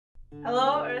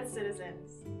Hello, Earth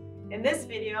citizens. In this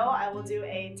video, I will do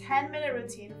a 10-minute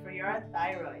routine for your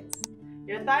thyroids.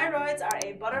 Your thyroids are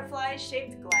a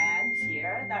butterfly-shaped gland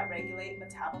here that regulate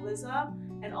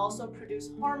metabolism and also produce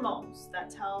hormones that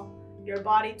tell your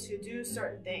body to do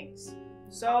certain things.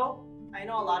 So, I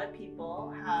know a lot of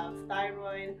people have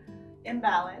thyroid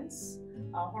imbalance,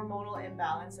 hormonal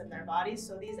imbalance in their bodies.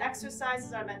 So these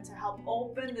exercises are meant to help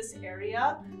open this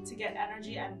area to get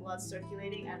energy and blood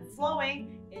circulating and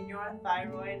flowing in your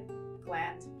thyroid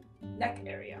gland neck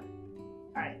area.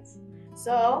 All right,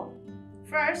 so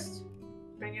first,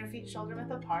 bring your feet shoulder width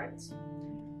apart.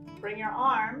 Bring your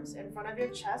arms in front of your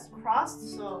chest,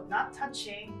 crossed, so not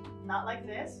touching, not like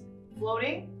this,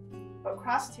 floating, but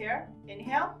crossed here.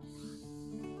 Inhale.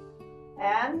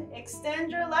 And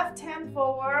extend your left hand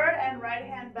forward and right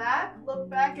hand back. Look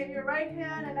back at your right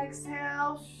hand and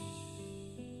exhale.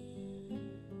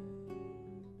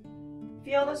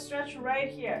 Feel the stretch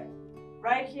right here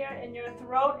in your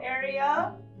throat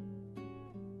area.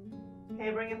 Okay,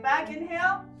 bring it back,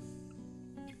 inhale.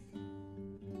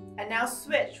 And now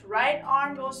switch. Right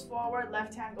arm goes forward,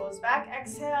 left hand goes back.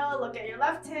 Exhale, look at your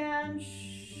left hand.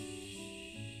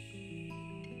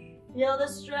 Feel the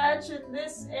stretch in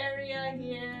this area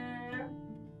here.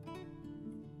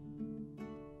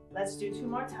 Let's do 2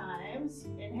 more times.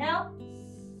 Inhale.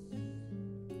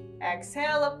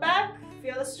 Exhale, look back.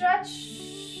 Feel the stretch.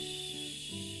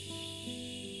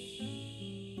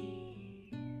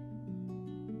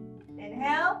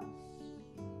 Inhale.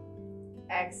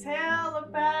 Exhale,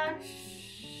 look back.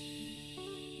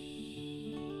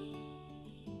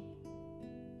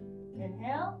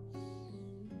 Inhale.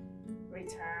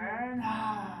 Return.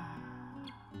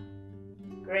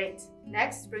 Great.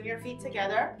 Next, bring your feet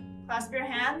together. Clasp your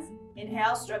hands.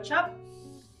 Inhale, stretch up.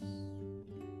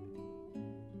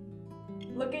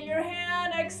 Look at your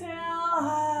hand. Exhale.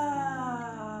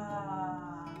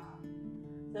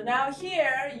 So now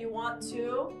here, you want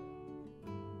to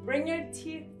bring your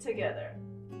teeth together.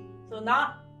 So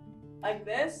not like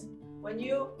this. When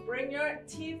you bring your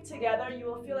teeth together, you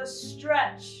will feel a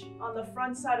stretch on the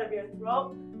front side of your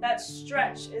throat. That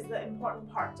stretch is the important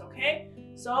part, okay?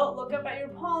 So look up at your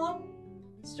palm,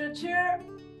 stretch here,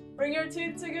 bring your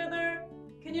teeth together.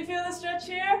 Can you feel the stretch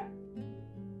here?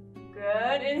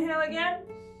 Good, inhale again.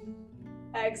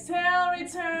 Exhale,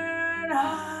 return.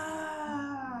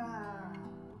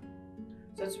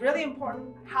 So it's really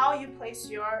important how you place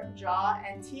your jaw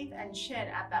and teeth and chin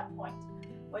at that point.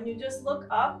 When you just look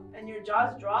up and your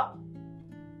jaws drop,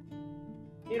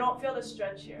 you don't feel the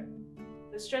stretch here.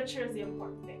 The stretch here is the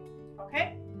important thing,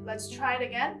 okay? Let's try it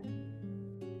again.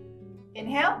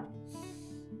 Inhale.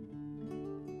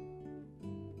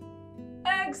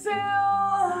 Exhale.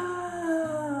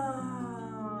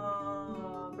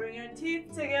 Bring your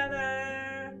teeth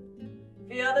together.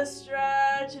 Feel the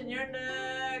stretch in your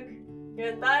neck.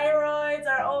 Your thyroids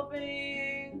are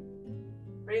opening.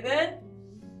 Breathe in.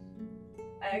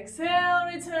 Exhale,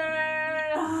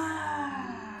 return.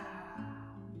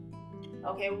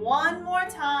 Okay, 1 more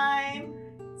time.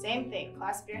 Same thing.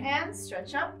 Clasp your hands,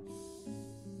 stretch up.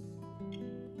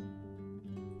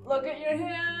 Look at your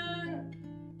hand.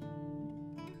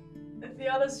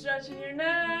 Feel the stretch in your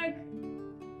neck.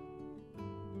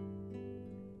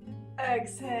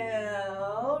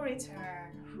 Exhale,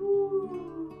 return.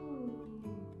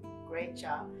 Great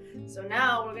job. So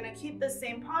now we're gonna keep the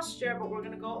same posture, but we're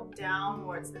gonna go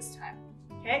downwards this time.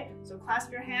 Okay, so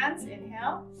clasp your hands,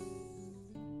 inhale.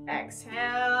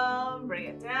 Exhale, bring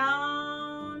it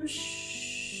down.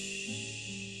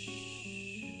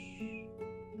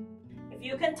 If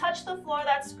you can touch the floor,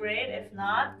 that's great. If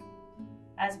not,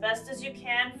 as best as you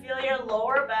can, feel your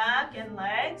lower back and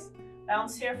legs.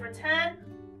 Bounce here for 10.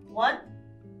 1,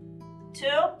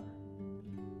 2,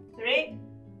 3,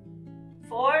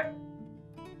 4,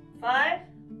 5,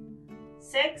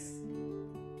 6,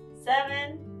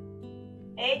 7,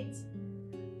 8,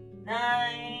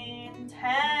 9,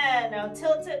 10. Now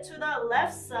tilt it to the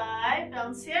left side.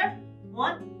 Bounce here.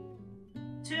 1,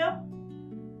 2,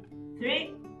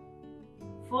 3,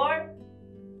 4,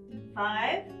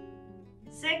 5,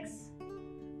 6,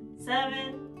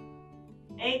 7,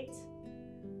 8,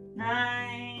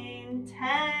 9,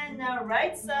 10. Now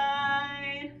right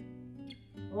side.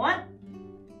 1,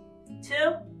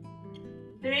 2,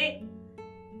 3,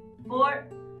 4,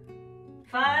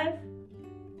 5,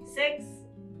 6,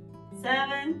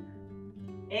 7,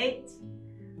 8,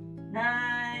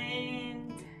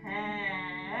 9,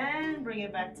 10. Bring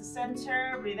it back to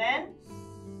center. Breathe in.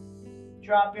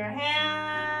 Drop your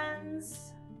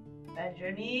hands. Bend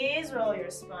your knees. Roll your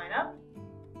spine up.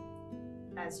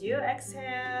 As you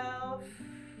exhale.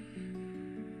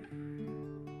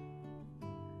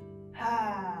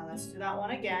 Let's do that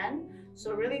one again.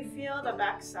 So really feel the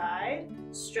back side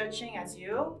stretching as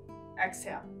you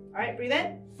exhale. All right, breathe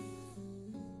in.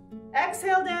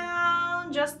 Exhale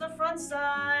down, just the front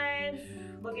side.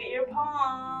 Look at your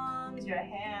palms, your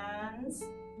hands.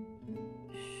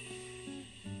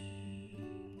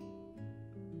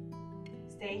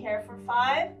 Stay here for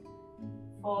 5,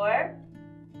 4,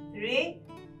 3,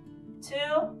 2,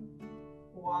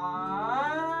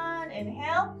 1.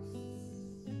 Inhale.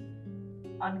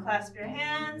 Unclasp your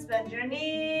hands, bend your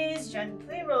knees,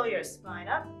 gently roll your spine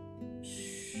up.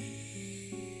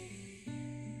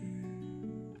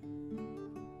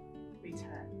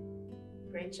 Return.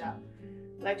 Great job.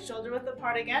 Legs shoulder width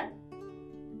apart again.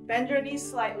 Bend your knees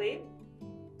slightly.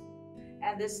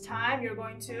 And this time you're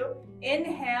going to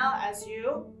inhale as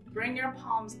you bring your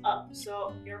palms up.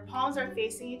 So your palms are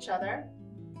facing each other.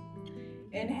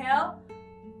 Inhale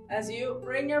as you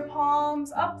bring your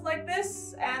palms up like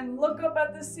this and look up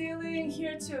at the ceiling.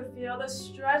 Here too, feel the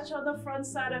stretch on the front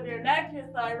side of your neck, your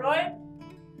thyroid.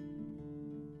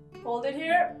 Hold it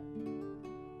here.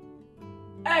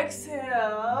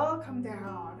 Exhale, come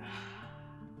down.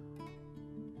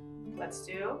 Let's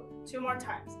do 2 more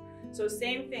times. So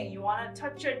same thing, you want to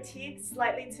touch your teeth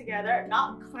slightly together,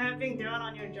 not clamping down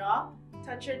on your jaw.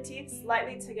 Touch your teeth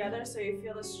slightly together so you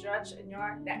feel the stretch in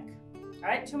your neck. All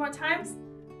right, 2 more times.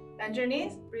 Bend your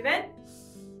knees, breathe in.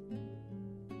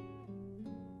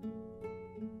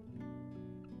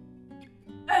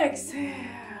 Exhale.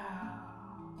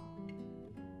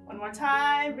 1 more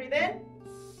time, breathe in.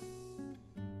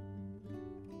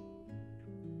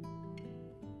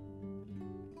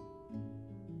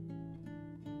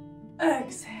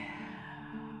 Exhale.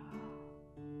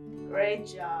 Great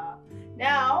job.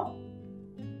 Now,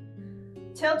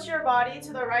 tilt your body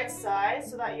to the right side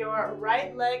so that your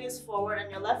right leg is forward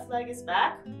and your left leg is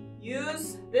back.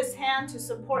 Use this hand to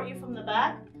support you from the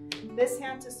back, this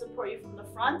hand to support you from the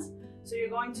front. So you're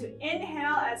going to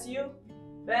inhale as you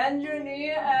bend your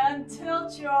knee and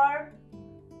tilt your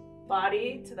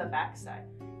body to the back side.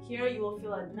 Here you will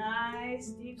feel a nice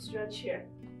deep stretch here.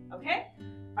 Okay?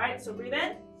 All right, so breathe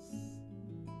in.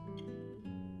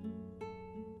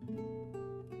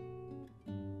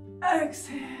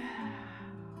 Exhale.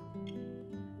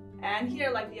 And here,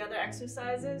 like the other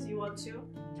exercises, you want to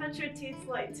touch your teeth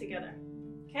slightly together.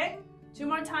 Okay? 2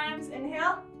 more times.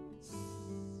 Inhale.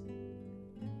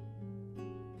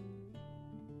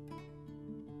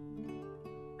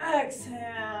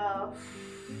 Exhale.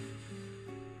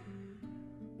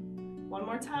 1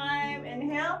 more time.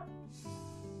 Inhale.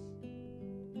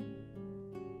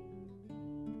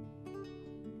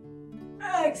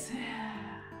 Exhale.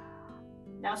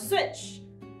 Now switch.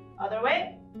 Other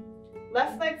way.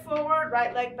 Left leg forward,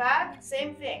 right leg back.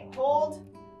 Same thing. Hold.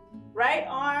 Right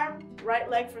arm, right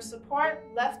leg for support.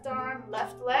 Left arm,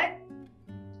 left leg.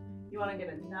 You want to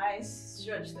get a nice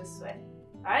stretch this way.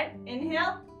 All right.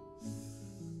 Inhale.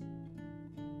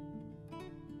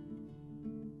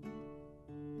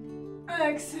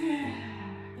 Exhale.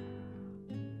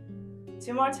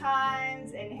 2 more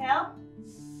times. Inhale.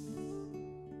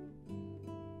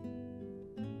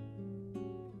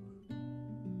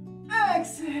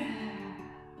 Exhale.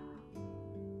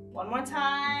 1 more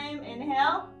time.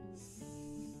 Inhale.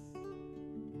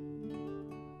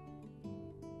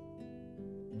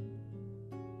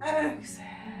 Exhale.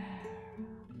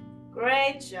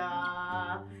 Great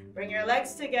job. Bring your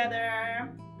legs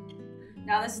together.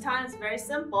 Now this time it's very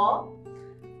simple.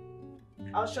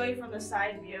 I'll show you from the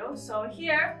side view. So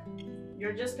here,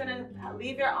 you're just gonna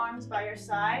leave your arms by your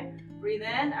side. Breathe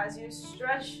in as you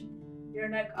stretch your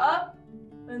neck up.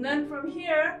 And then from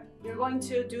here, you're going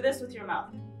to do this with your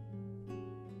mouth.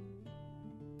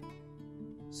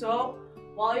 So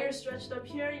while you're stretched up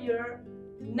here, your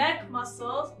neck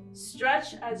muscles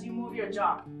stretch as you move your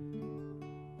jaw.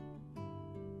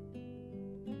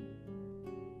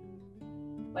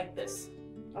 Like this,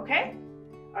 okay?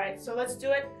 All right, so let's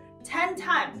do it 10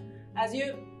 times. As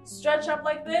you stretch up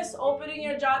like this, opening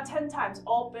your jaw 10 times.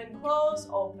 Open, close,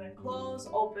 open, close,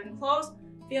 open, close.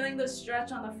 Feeling the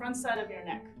stretch on the front side of your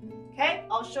neck. Okay,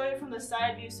 I'll show you from the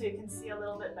side view so you can see a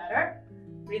little bit better.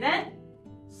 Breathe in.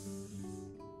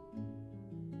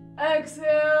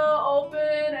 Exhale,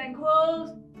 open and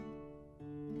close.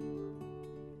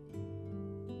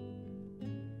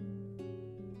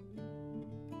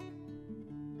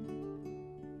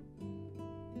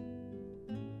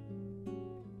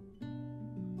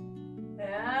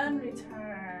 And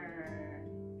return.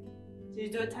 Did you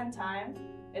do it 10 times?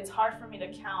 It's hard for me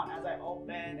to count as I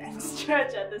open and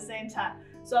stretch at the same time.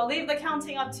 So I'll leave the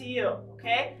counting up to you,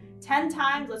 okay? 10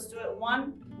 times, let's do it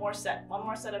one more set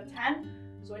of 10.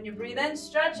 So when you breathe in,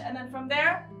 stretch, and then from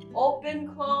there, open,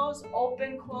 close,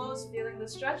 feeling the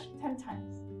stretch 10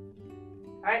 times.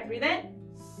 All right, breathe in.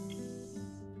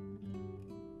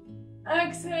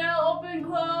 Exhale, open,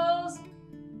 close.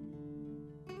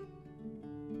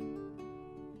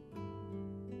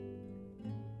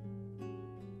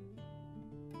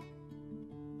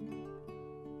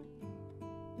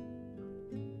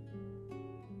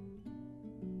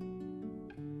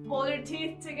 Hold your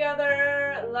teeth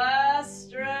together, last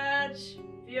stretch.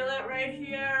 Feel it right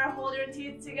here. Hold your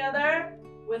teeth together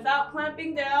without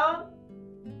clamping down.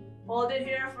 Hold it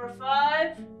here for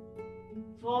 5,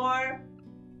 4,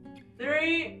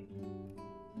 3,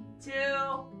 2,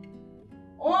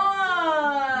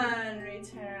 1.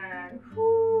 Return.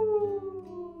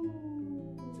 Whoo.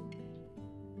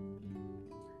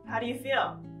 How do you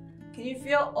feel? Can you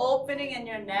feel opening in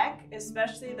your neck,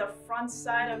 especially the front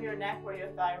side of your neck where your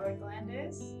thyroid gland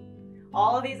is?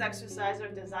 All of these exercises are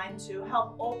designed to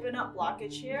help open up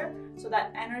blockage here so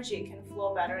that energy can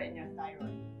flow better in your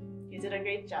thyroid. You did a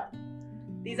great job.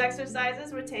 These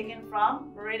exercises were taken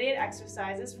from Meridian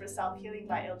Exercises for Self-Healing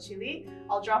by Il Chili.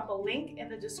 I'll drop a link in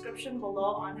the description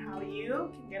below on how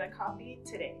you can get a copy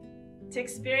today. To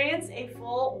experience a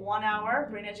full 1-hour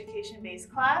brain education-based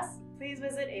class, please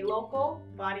visit a local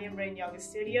Body and Brain Yoga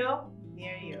studio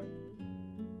near you.